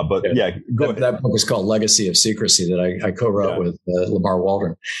and the mob. But go ahead. That book is called Legacy of Secrecy, that I co-wrote with Lamar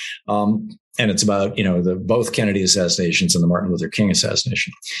Waldron. And it's about, both Kennedy assassinations and the Martin Luther King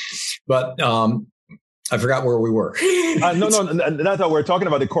assassination. But I forgot where we were. No, that's how we're talking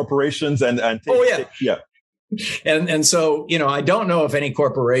about the corporations and And so, I don't know if any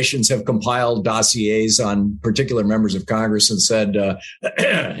corporations have compiled dossiers on particular members of Congress and said,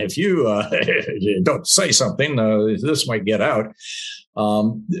 if you don't say something, this might get out.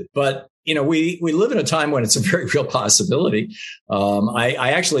 But we live in a time when it's a very real possibility.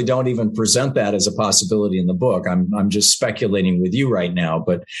 I actually don't even present that as a possibility in the book. I'm just speculating with you right now.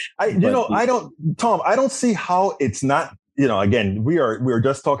 But I don't see how it's not. Again, we're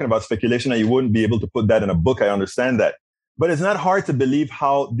just talking about speculation, and you wouldn't be able to put that in a book. I understand that, but it's not hard to believe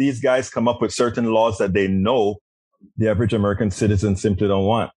how these guys come up with certain laws that they know the average American citizen simply don't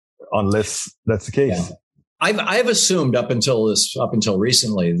want, unless that's the case. Yeah. I've assumed up until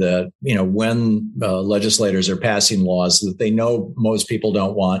recently that, when legislators are passing laws that they know most people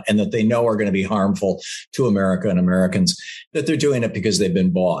don't want and that they know are going to be harmful to America and Americans, that they're doing it because they've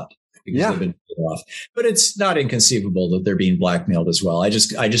been bought, because they've been paid off. But it's not inconceivable that they're being blackmailed as well. I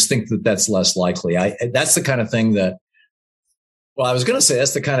just think that that's less likely. That's the kind of thing that, I was going to say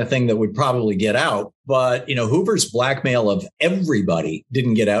that's the kind of thing that would probably get out. But, Hoover's blackmail of everybody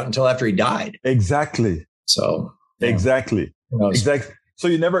didn't get out until after he died. Exactly. So exactly. So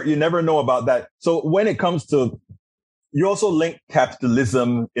you never know about that. So when it comes to, you also link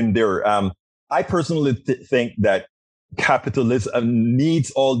capitalism in there. I personally think that capitalism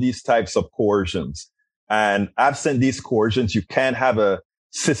needs all these types of coercions, and absent these coercions, you can't have a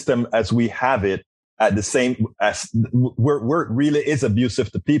system as we have it at the same as where it really is abusive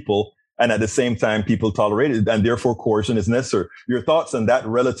to people. and at the same time, people tolerate it, and therefore coercion is necessary. Your thoughts on that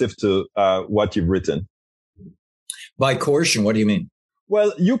relative to what you've written? By coercion, what do you mean?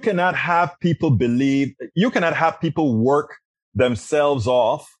 Well, you cannot have people work themselves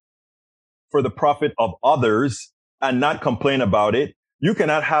off for the profit of others and not complain about it. You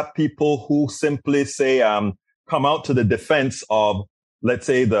cannot have people who simply say, come out to the defense of, let's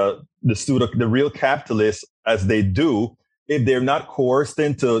say, the real capitalists, as they do, if they're not coerced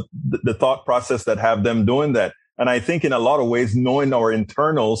into the thought process that have them doing that. And I think in a lot of ways, knowing our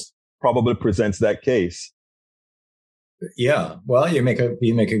internals probably presents that case. Yeah. Well, you make a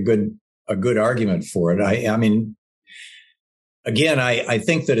good argument for it. I mean, again, I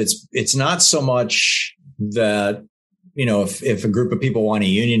think that it's not so much that, you know, if a group of people want to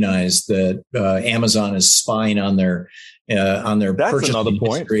unionize, that Amazon is spying on their purchasing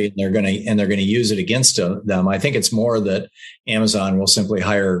history, and they're going to use it against them. I think it's more that Amazon will simply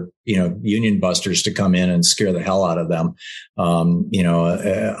hire, you know, union busters to come in and scare the hell out of them.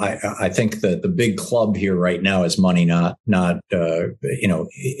 I think that the big club here right now is money, not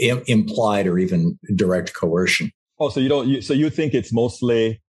implied or even direct coercion. Oh, so you think it's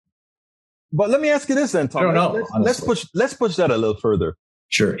mostly? But let me ask you this then, Tom. I don't know. Let's push that a little further.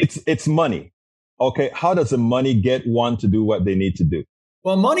 Sure. It's money. Okay. How does the money get one to do what they need to do?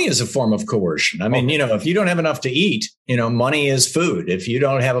 Well, money is a form of coercion. I mean, you know, if you don't have enough to eat, you know, money is food. If you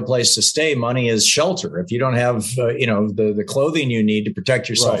don't have a place to stay, money is shelter. If you don't have, the clothing you need to protect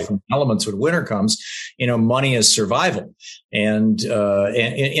yourself from elements when winter comes, you know, money is survival. And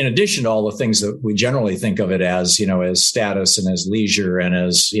in addition to all the things that we generally think of it as, you know, as status and as leisure and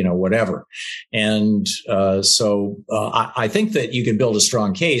as, you know, whatever. And so I think that you can build a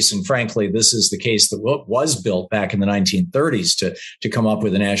strong case. And frankly, this is the case that was built back in the 1930s to come up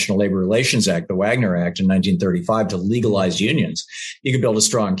with the National Labor Relations Act, the Wagner Act in 1935, to legalize unions. You can build a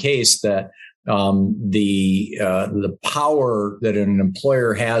strong case that the power that an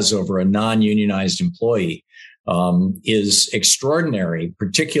employer has over a non-unionized employee is extraordinary,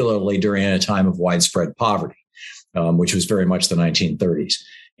 particularly during a time of widespread poverty, which was very much the 1930s,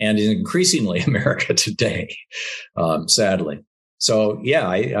 and is increasingly America today, sadly. So, yeah,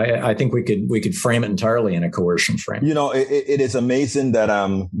 I think we could frame it entirely in a coercion frame. You know, it is amazing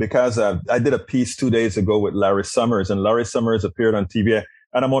that because I did a piece 2 days ago with Larry Summers, and Larry Summers appeared on TV,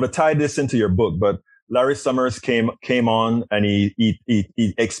 and I'm going to tie this into your book, but Larry Summers came on and he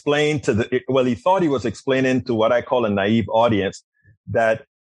explained he thought he was explaining to what I call a naive audience that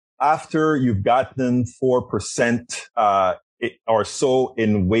after you've gotten 4% or so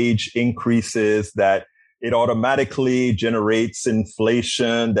in wage increases, that it automatically generates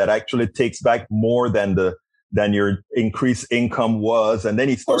inflation that actually takes back more than your increased income was. And then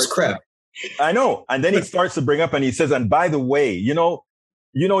he starts crap. I know. And then he starts to bring up and he says, and by the way, you know,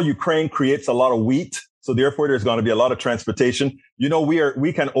 Ukraine creates a lot of wheat. So therefore, there's going to be a lot of transportation. You know,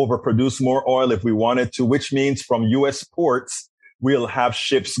 we can overproduce more oil if we wanted to, which means from U.S. ports, we'll have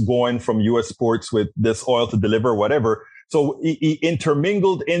ships going from U.S. ports with this oil to deliver whatever. So he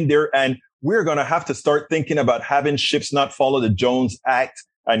intermingled in there, and we're going to have to start thinking about having ships not follow the Jones Act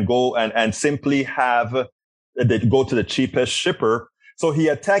and go and simply go to the cheapest shipper. So he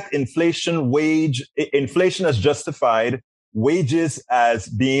attacked inflation as justified, wages as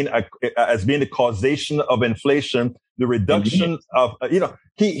being the causation of inflation, the reduction of,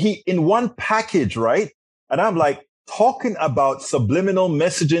 he in one package, right? And I'm like, talking about subliminal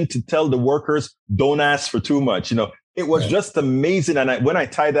messaging to tell the workers, don't ask for too much. You know, it was just amazing. And when I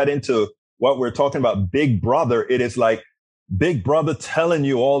tie that into what we're talking about, Big Brother, it is like Big Brother telling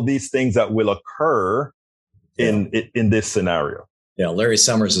you all these things that will occur in this scenario. Yeah, Larry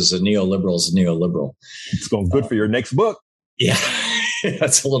Summers is a neoliberal. It's going good for your next book. Yeah,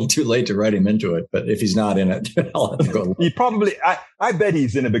 it's a little too late to write him into it, but if he's not in it, I'll have to go. He probably, I bet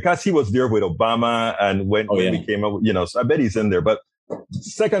he's in it because he was there with Obama and when we came up, so I bet he's in there. But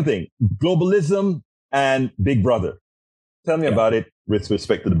second thing, globalism and Big Brother. Tell me about it with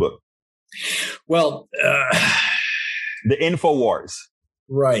respect to the book. Well, the InfoWars.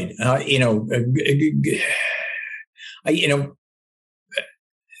 Right.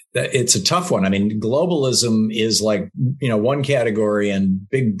 It's a tough one. I mean, globalism is like, one category and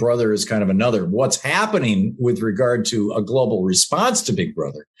Big Brother is kind of another. What's happening with regard to a global response to Big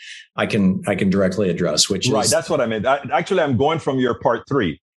Brother, I can directly address, which is. Right. That's what I meant. Actually, I'm going from your part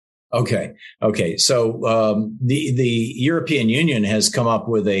 3. Okay. So the European Union has come up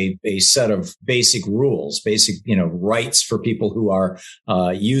with a set of basic rules, rights for people who are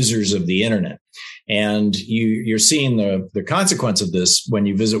users of the internet. And you're seeing the consequence of this when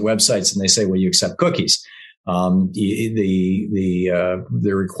you visit websites and they say, well, you accept cookies. The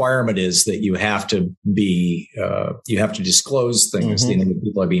requirement is that you have to disclose things. Mm-hmm.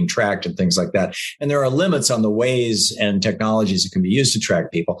 People are being tracked and things like that. And there are limits on the ways and technologies that can be used to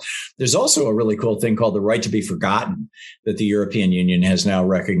track people. There's also a really cool thing called the right to be forgotten that the European Union has now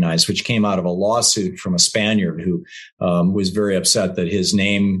recognized, which came out of a lawsuit from a Spaniard who was very upset that his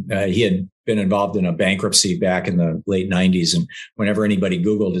name, he had been involved in a bankruptcy back in the late 90s. And whenever anybody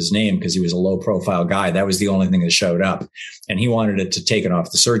Googled his name, because he was a low profile guy, that was the only thing that showed up. And he wanted it to take it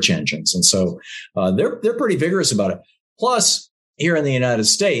off the search engines. And so they're pretty vigorous about it. Plus, here in the United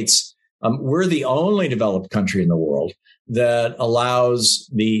States, we're the only developed country in the world that allows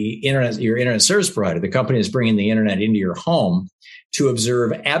your internet service provider, the company that's bringing the internet into your home, to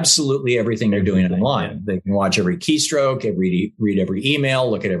observe absolutely everything they're doing online. They can watch every keystroke, read every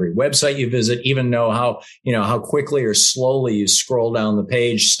email, look at every website you visit, even know how quickly or slowly you scroll down the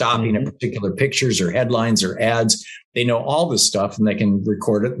page, stopping at particular pictures or headlines or ads. They know all this stuff, and they can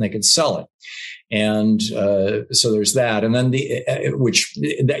record it and they can sell it. And so there's that. And then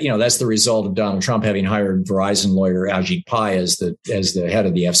that's the result of Donald Trump having hired Verizon lawyer Ajit Pai as the head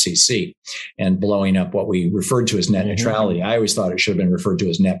of the FCC and blowing up what we referred to as net neutrality. I always thought it should have been referred to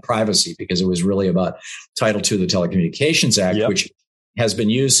as net privacy, because it was really about Title II of the Telecommunications Act, which has been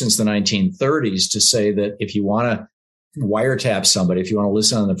used since the 1930s to say that if you want to wiretap somebody, if you want to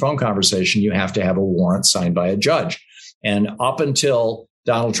listen on the phone conversation, you have to have a warrant signed by a judge. And up until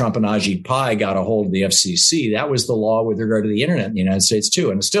Donald Trump and Ajit Pai got a hold of the FCC, that was the law with regard to the internet in the United States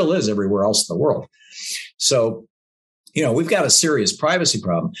too. And it still is everywhere else in the world. So, we've got a serious privacy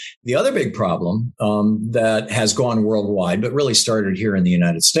problem. The other big problem that has gone worldwide, but really started here in the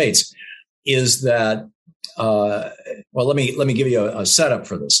United States, is that, let me give you a setup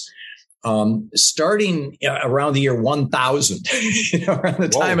for this. Starting around the year 1000, around the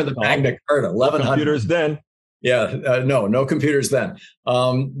time of the Magna Carta, 1100. Computers then. Yeah, no computers then.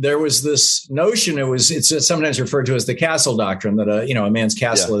 There was this notion. It's sometimes referred to as the castle doctrine, that a man's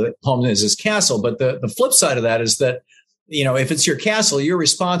castle home is his castle. But the flip side of that is that, if it's your castle, you're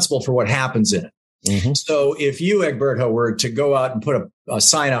responsible for what happens in it. Mm-hmm. So if you, Egberto, were to go out and put a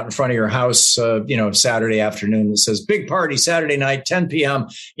sign out in front of your house, Saturday afternoon that says big party Saturday night, 10 p.m.,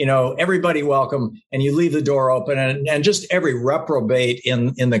 everybody welcome, and you leave the door open, and just every reprobate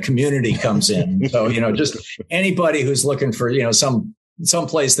in the community comes in. So, just anybody who's looking for, some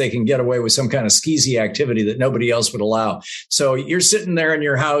place they can get away with some kind of skeezy activity that nobody else would allow. So you're sitting there in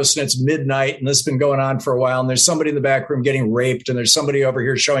your house and it's midnight and this has been going on for a while, and there's somebody in the back room getting raped, and there's somebody over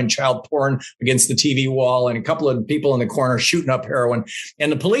here showing child porn against the TV wall, and a couple of people in the corner shooting up heroin,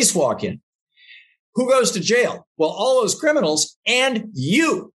 and the police walk in. Who goes to jail? Well, all those criminals and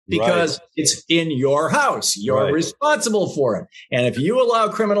you, because it's in your house. You're responsible for it. And if you allow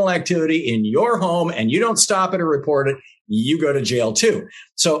criminal activity in your home and you don't stop it or report it, you go to jail too.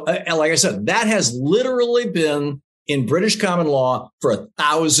 So, like I said, that has literally been in British common law for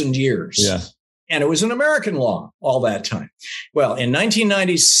 1,000 years. Yeah. And it was an American law all that time. Well, in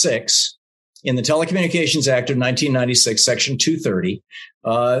 1996, in the Telecommunications Act of 1996, Section 230,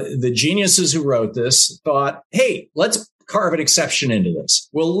 the geniuses who wrote this thought, hey, let's carve an exception into this.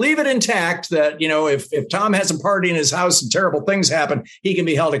 We'll leave it intact that, if Tom has a party in his house and terrible things happen, he can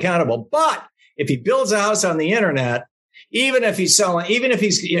be held accountable. But if he builds a house on the internet, even if he's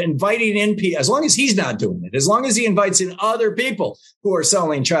inviting in people, as long as he's not doing it, as long as he invites in other people who are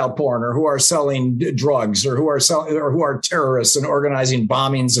selling child porn or who are selling drugs or who are terrorists and organizing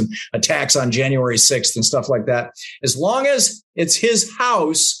bombings and attacks on January 6th and stuff like that, as long as it's his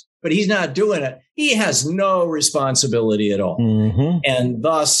house, but he's not doing it, he has no responsibility at all. Mm-hmm. And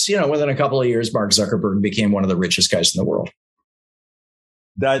thus, within a couple of years, Mark Zuckerberg became one of the richest guys in the world.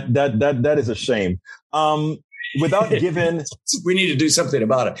 That is a shame. Without giving, we need to do something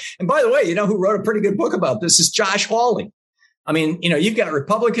about it. And by the way, who wrote a pretty good book about this is Josh Hawley. I mean, you've got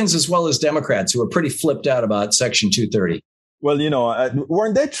Republicans as well as Democrats who are pretty flipped out about Section 230. Well,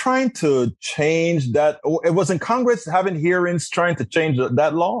 weren't they trying to change that? It wasn't Congress having hearings trying to change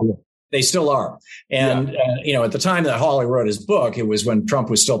that law? They still are. And, at the time that Hawley wrote his book, it was when Trump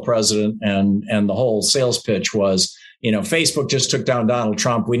was still president, and the whole sales pitch was, Facebook just took down Donald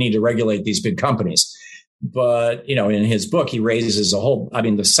Trump. We need to regulate these big companies. But, in his book, he raises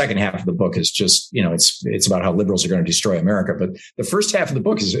the second half of the book is just, it's about how liberals are going to destroy America. But the first half of the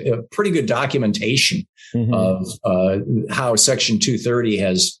book is a pretty good documentation of how Section 230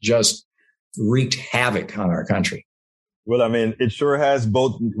 has just wreaked havoc on our country. Well, I mean, it sure has,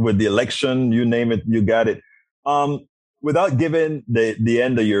 both with the election, you name it, you got it. Without giving the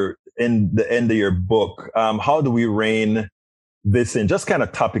end of your book, how do we rein this in? Just kind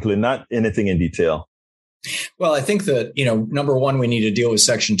of topically, not anything in detail. Well, I think that, number one, we need to deal with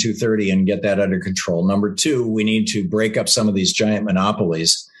Section 230 and get that under control. Number two, we need to break up some of these giant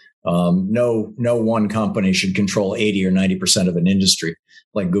monopolies. No one company should control 80 or 90% of an industry,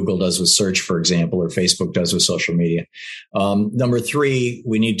 like Google does with search, for example, or Facebook does with social media. Number three,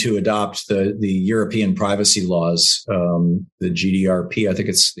 we need to adopt the European privacy laws, the GDPR. I think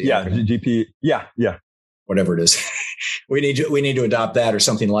it's GDP. Yeah. Whatever it is. We need to adopt that or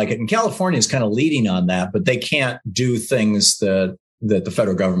something like it. And California is kind of leading on that, but they can't do things that the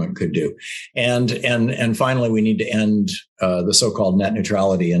federal government could do. And finally, we need to end the so-called net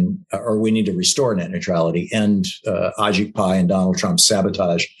neutrality, or we need to restore net neutrality, and Ajit Pai and Donald Trump's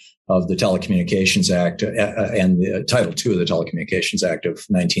sabotage of the Telecommunications Act and the Title II of the Telecommunications Act of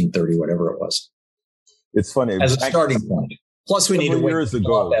 1930, whatever it was. It's funny as a starting point. Plus, we need to wait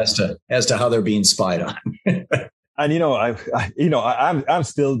as to how they're being spied on. And I'm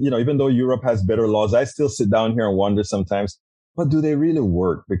still, even though Europe has better laws, I still sit down here and wonder sometimes, but do they really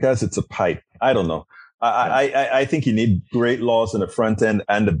work? Because it's a pipe. I don't know. I think you need great laws in the front end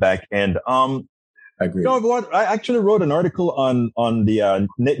and the back end. I agree. You know what? I actually wrote an article on the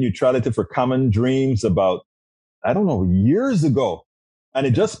net neutrality for common dreams about, I don't know, years ago. And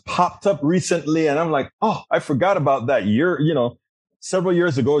it just popped up recently. And I'm like, oh, I forgot about that several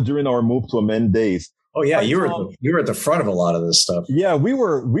years ago during our move to amend days. Oh yeah, you were at the front of a lot of this stuff. Yeah, we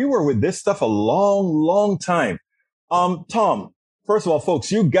were with this stuff a long time. Tom, first of all,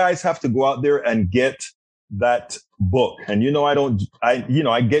 folks, you guys have to go out there and get that book. And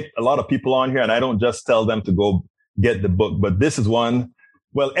I get a lot of people on here, and I don't just tell them to go get the book, but this is one.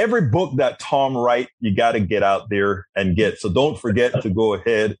 Well, every book that Tom writes, you got to get out there and get. So don't forget to go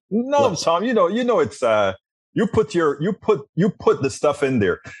ahead. No, Tom, it's You put the stuff in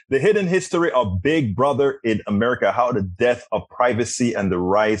there. The hidden history of Big Brother in America, how the death of privacy and the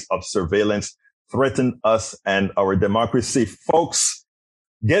rise of surveillance threaten us and our democracy. Folks,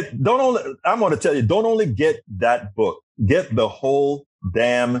 I'm going to tell you, don't only get that book, get the whole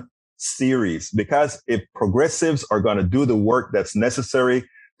damn series, because if progressives are going to do the work that's necessary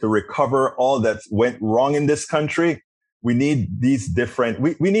to recover all that went wrong in this country, we need these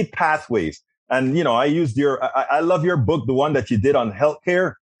we need pathways. And, I love your book, the one that you did on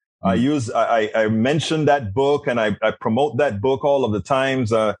healthcare. I mentioned that book, and I promote that book all of the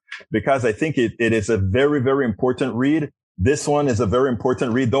times, because I think it is a very, very important read. This one is a very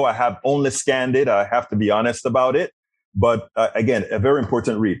important read, though I have only scanned it. I have to be honest about it. But again, a very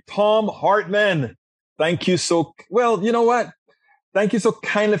important read. Thom Hartmann, thank you you know what? Thank you so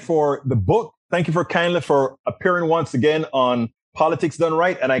kindly for the book. Thank you for appearing once again on Politics Done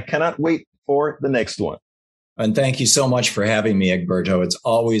Right. And I cannot wait for the next one. And thank you so much for having me, Egberto. It's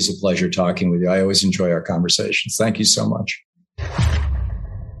always a pleasure talking with you. I always enjoy our conversations. Thank you so much.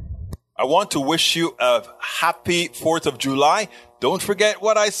 I want to wish you a happy 4th of July. Don't forget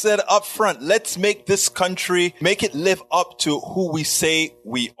what I said up front. Let's make this country, make it live up to who we say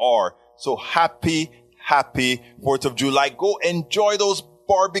we are. So happy 4th of July. Go enjoy those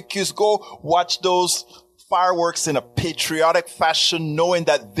barbecues. Go watch those fireworks in a patriotic fashion, knowing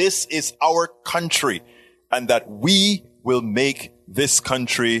that this is our country and that we will make this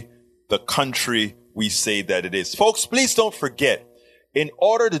country the country we say that it is. Folks, please don't forget, in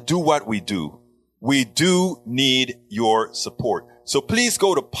order to do what we do need your support. So please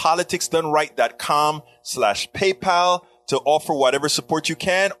go to politicsdoneright.com/PayPal to offer whatever support you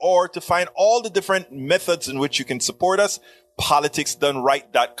can, or to find all the different methods in which you can support us.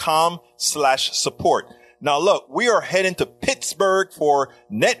 politicsdoneright.com/support. Now look, we are heading to Pittsburgh for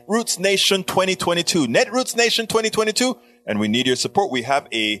Netroots Nation 2022. Netroots Nation 2022, and we need your support. We have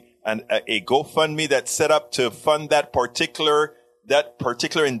a GoFundMe that's set up to fund that particular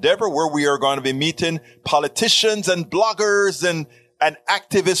endeavor, where we are going to be meeting politicians and bloggers and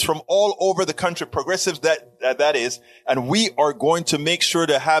activists from all over the country, progressives that is. And we are going to make sure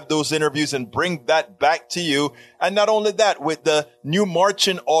to have those interviews and bring that back to you. And not only that, with the new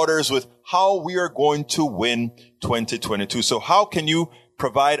marching orders with how we are going to win 2022. So how can you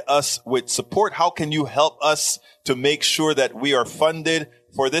provide us with support? How can you help us to make sure that we are funded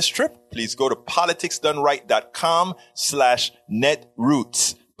for this trip? Please go to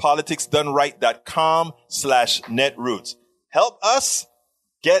politicsdoneright.com/netroots. politicsdoneright.com/netroots. Help us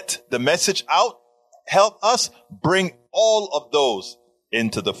get the message out. Help us bring all of those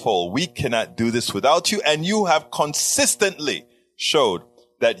into the fold. We cannot do this without you. And you have consistently showed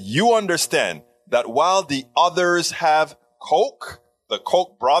that you understand that while the others have Coke, the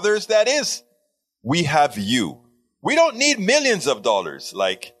Koch brothers, that is, we have you. We don't need millions of dollars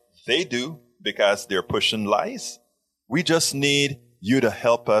like they do because they're pushing lies. We just need you to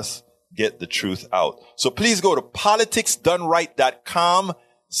help us get the truth out. So please go to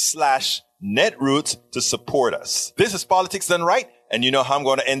politicsdoneright.com/netroots to support us. This is Politics Done Right, and you know how I'm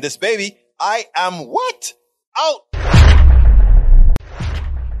going to end this baby. I am what? Out!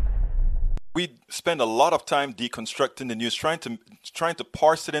 We spend a lot of time deconstructing the news, trying to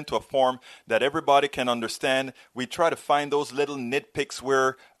parse it into a form that everybody can understand. We try to find those little nitpicks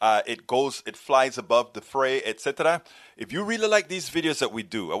where it flies above the fray, etc. If you really like these videos that we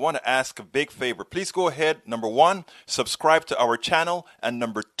do, I want to ask a big favor. Please go ahead. Number 1, subscribe to our channel. And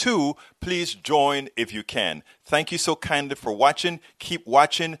number 2, please join if you can. Thank you so kindly for watching. Keep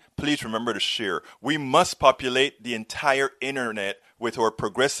watching. Please remember to share. We must populate the entire internet with our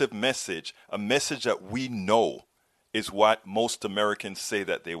progressive message, a message that we know is what most Americans say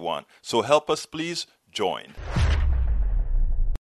that they want. So help us, please join.